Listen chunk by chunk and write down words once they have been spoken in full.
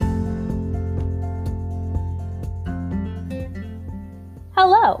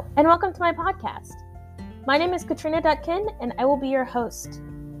Hello, and welcome to my podcast. My name is Katrina Dutkin, and I will be your host.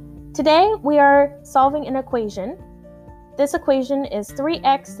 Today, we are solving an equation. This equation is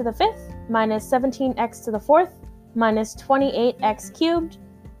 3x to the 5th minus 17x to the 4th minus 28x cubed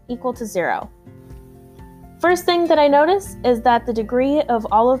equal to 0. First thing that I notice is that the degree of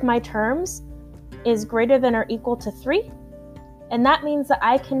all of my terms is greater than or equal to 3, and that means that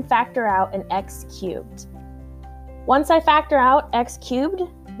I can factor out an x cubed. Once I factor out x cubed,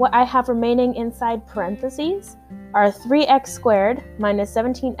 what I have remaining inside parentheses are 3x squared minus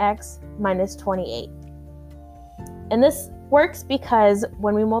 17x minus 28. And this works because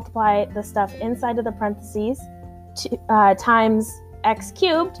when we multiply the stuff inside of the parentheses times x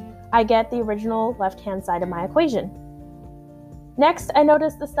cubed, I get the original left-hand side of my equation. Next, I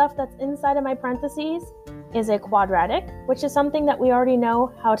notice the stuff that's inside of my parentheses is a quadratic, which is something that we already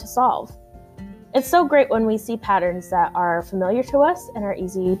know how to solve. It's so great when we see patterns that are familiar to us and are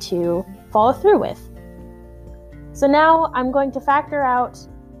easy to follow through with. So now I'm going to factor out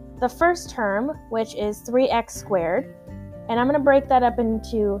the first term, which is 3x squared, and I'm going to break that up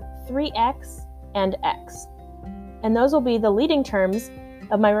into 3x and x. And those will be the leading terms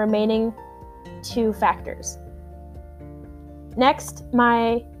of my remaining two factors. Next,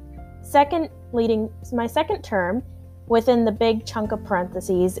 my second term within the big chunk of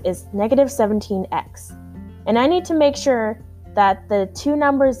parentheses is negative 17x. And I need to make sure that the two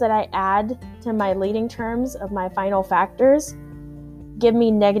numbers that I add to my leading terms of my final factors give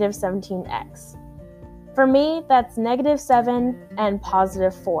me negative 17x. For me, that's negative 7 and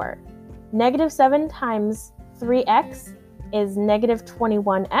positive 4. Negative 7 times 3x is negative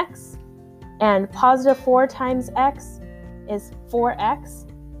 21x, and positive 4 times x is 4x.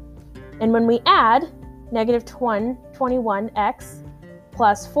 And when we add negative 21x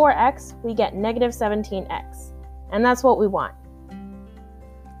plus 4x, we get negative 17x. And that's what we want.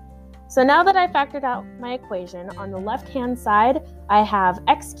 So now that I factored out my equation, on the left-hand side, I have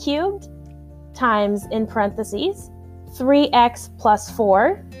x cubed times, in parentheses, 3x plus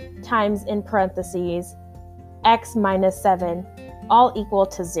 4 times, in parentheses, x minus 7, all equal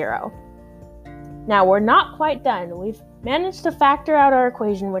to 0. Now we're not quite done. We've managed to factor out our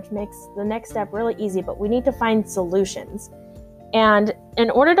equation, which makes the next step really easy, but we need to find solutions. And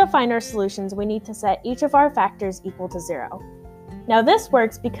in order to find our solutions, we need to set each of our factors equal to 0. Now this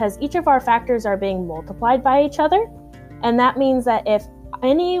works because each of our factors are being multiplied by each other, and that means that if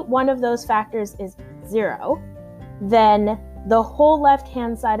any one of those factors is 0, then the whole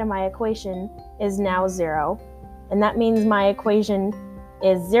left-hand side of my equation is now 0, and that means my equation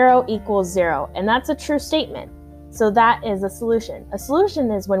is 0 equals 0, and that's a true statement. So that is a solution. A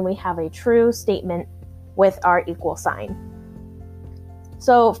solution is when we have a true statement with our equal sign.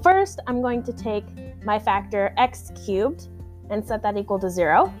 So first, I'm going to take my factor x cubed and set that equal to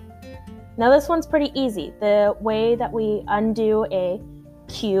 0. Now this one's pretty easy. The way that we undo a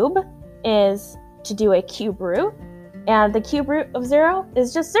cube is to do a cube root, and the cube root of 0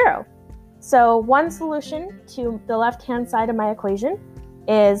 is just 0. So one solution to the left-hand side of my equation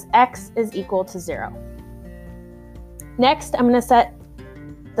is x is equal to 0. Next, I'm going to set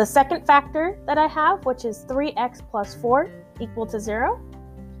the second factor that I have, which is 3x plus 4 equal to 0.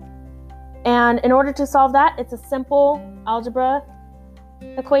 And in order to solve that, it's a simple algebra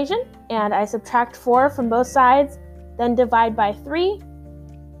equation, and I subtract 4 from both sides, then divide by 3,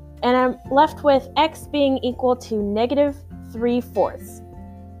 and I'm left with x being equal to negative 3/4.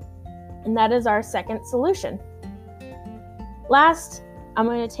 And that is our second solution. Last, I'm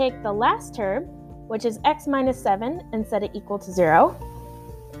going to take the last term, which is x minus 7, and set it equal to 0.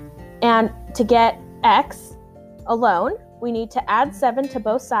 And to get x alone, we need to add 7 to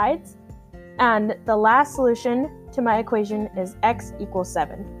both sides, and the last solution to my equation is x equals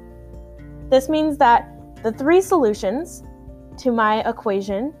 7. This means that the three solutions to my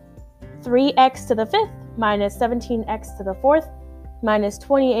equation, 3x to the 5th minus 17x to the 4th minus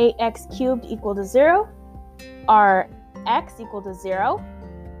 28x cubed equal to 0, are x equal to 0,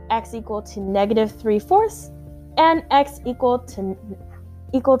 x equal to negative 3/4, and x equal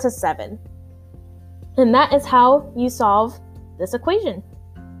to 7. And that is how you solve this equation.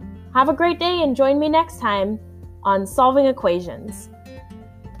 Have a great day and join me next time on Solving Equations.